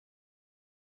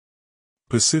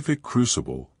Pacific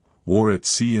Crucible, War at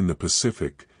Sea in the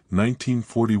Pacific,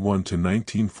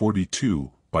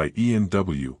 1941–1942, by Ian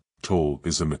W. Toll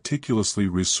is a meticulously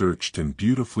researched and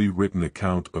beautifully written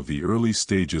account of the early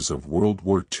stages of World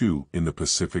War II in the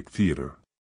Pacific theater.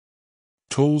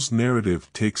 Toll's narrative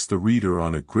takes the reader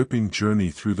on a gripping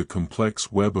journey through the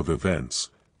complex web of events,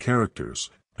 characters,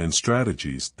 and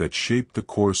strategies that shaped the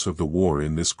course of the war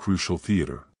in this crucial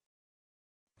theater.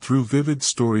 Through vivid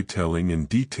storytelling and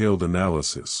detailed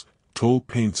analysis, Toll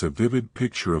paints a vivid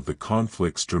picture of the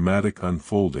conflict's dramatic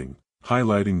unfolding,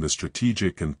 highlighting the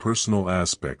strategic and personal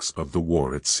aspects of the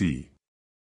war at sea.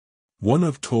 One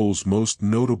of Toll's most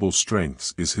notable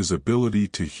strengths is his ability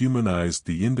to humanize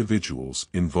the individuals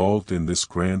involved in this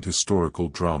grand historical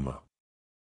drama.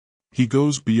 He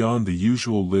goes beyond the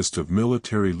usual list of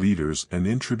military leaders and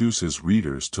introduces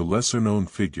readers to lesser-known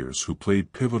figures who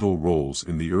played pivotal roles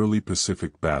in the early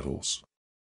Pacific battles.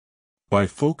 By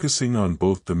focusing on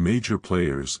both the major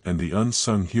players and the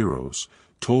unsung heroes,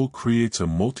 Toll creates a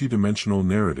multidimensional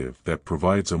narrative that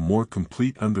provides a more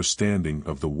complete understanding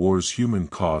of the war's human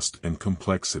cost and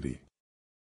complexity.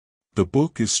 The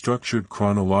book is structured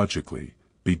chronologically,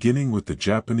 beginning with the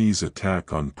Japanese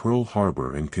attack on Pearl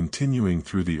Harbor and continuing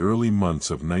through the early months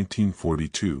of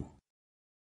 1942.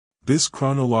 This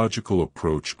chronological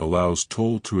approach allows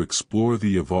Toll to explore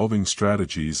the evolving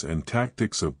strategies and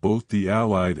tactics of both the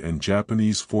Allied and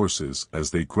Japanese forces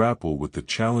as they grapple with the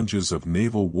challenges of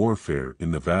naval warfare in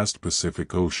the vast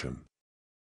Pacific Ocean.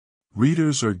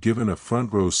 Readers are given a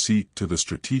front-row seat to the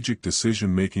strategic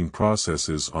decision-making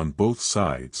processes on both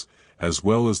sides, as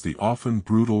well as the often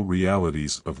brutal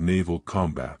realities of naval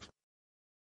combat.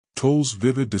 Toll's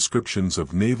vivid descriptions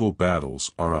of naval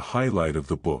battles are a highlight of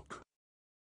the book.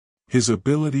 His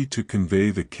ability to convey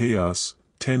the chaos,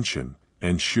 tension,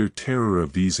 and sheer terror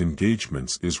of these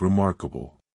engagements is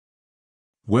remarkable.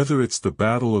 Whether it's the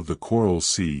Battle of the Coral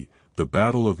Sea, the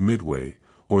Battle of Midway,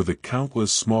 or the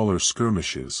countless smaller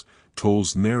skirmishes,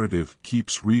 Toll's narrative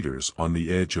keeps readers on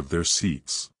the edge of their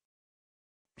seats.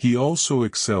 He also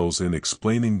excels in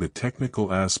explaining the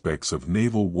technical aspects of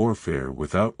naval warfare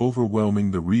without overwhelming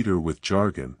the reader with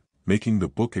jargon, making the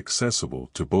book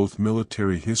accessible to both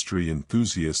military history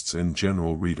enthusiasts and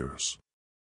general readers.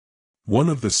 One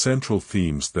of the central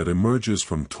themes that emerges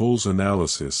from Toll's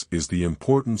analysis is the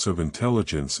importance of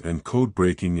intelligence and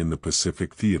codebreaking in the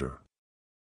Pacific theater.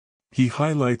 He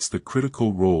highlights the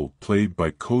critical role played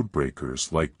by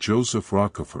codebreakers like Joseph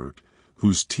Rochefort,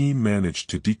 whose team managed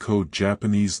to decode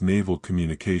Japanese naval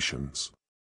communications.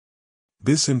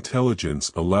 This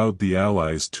intelligence allowed the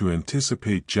Allies to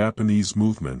anticipate Japanese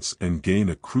movements and gain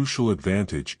a crucial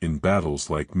advantage in battles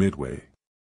like Midway.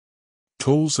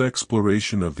 Toll's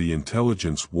exploration of the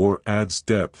intelligence war adds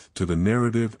depth to the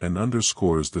narrative and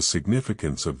underscores the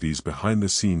significance of these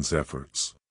behind-the-scenes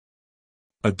efforts.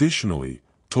 Additionally,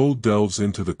 Toll delves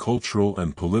into the cultural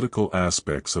and political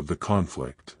aspects of the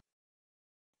conflict.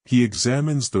 He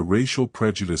examines the racial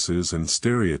prejudices and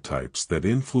stereotypes that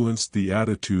influenced the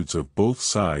attitudes of both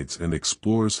sides and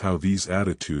explores how these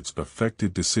attitudes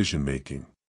affected decision-making.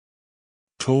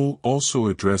 Toll also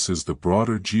addresses the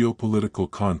broader geopolitical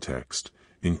context,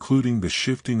 including the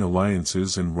shifting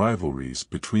alliances and rivalries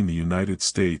between the United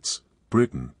States,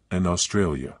 Britain, and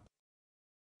Australia.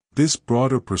 This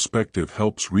broader perspective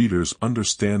helps readers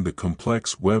understand the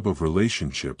complex web of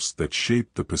relationships that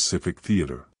shape the Pacific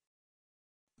theater.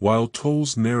 While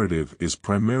Toll's narrative is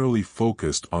primarily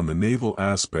focused on the naval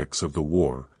aspects of the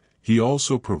war, he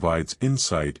also provides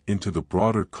insight into the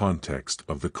broader context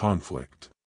of the conflict.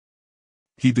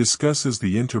 He discusses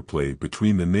the interplay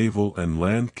between the naval and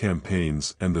land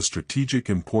campaigns and the strategic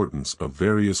importance of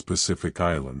various Pacific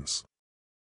islands.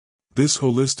 This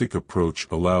holistic approach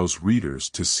allows readers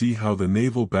to see how the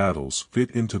naval battles fit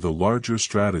into the larger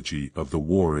strategy of the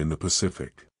war in the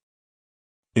Pacific.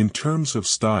 In terms of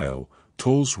style,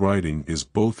 Toll's writing is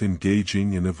both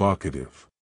engaging and evocative.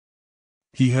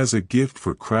 He has a gift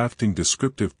for crafting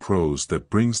descriptive prose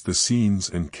that brings the scenes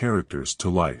and characters to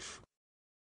life.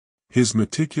 His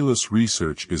meticulous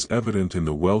research is evident in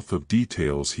the wealth of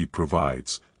details he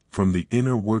provides, from the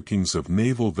inner workings of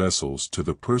naval vessels to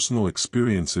the personal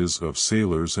experiences of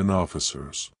sailors and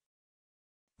officers.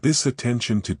 This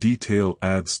attention to detail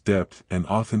adds depth and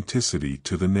authenticity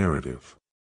to the narrative.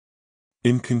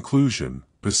 In conclusion,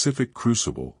 Pacific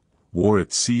Crucible, War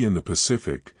at Sea in the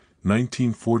Pacific,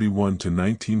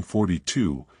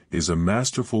 1941–1942, is a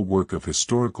masterful work of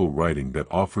historical writing that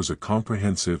offers a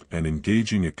comprehensive and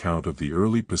engaging account of the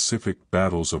early Pacific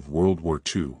battles of World War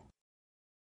II.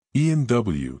 Ian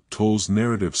W. Toll's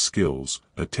narrative skills,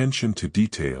 attention to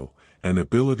detail, and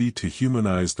ability to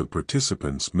humanize the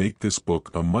participants make this book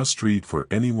a must-read for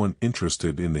anyone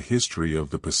interested in the history of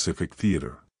the Pacific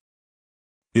Theater.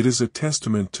 It is a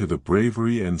testament to the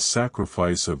bravery and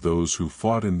sacrifice of those who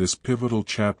fought in this pivotal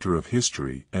chapter of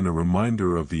history and a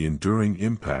reminder of the enduring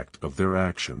impact of their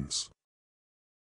actions.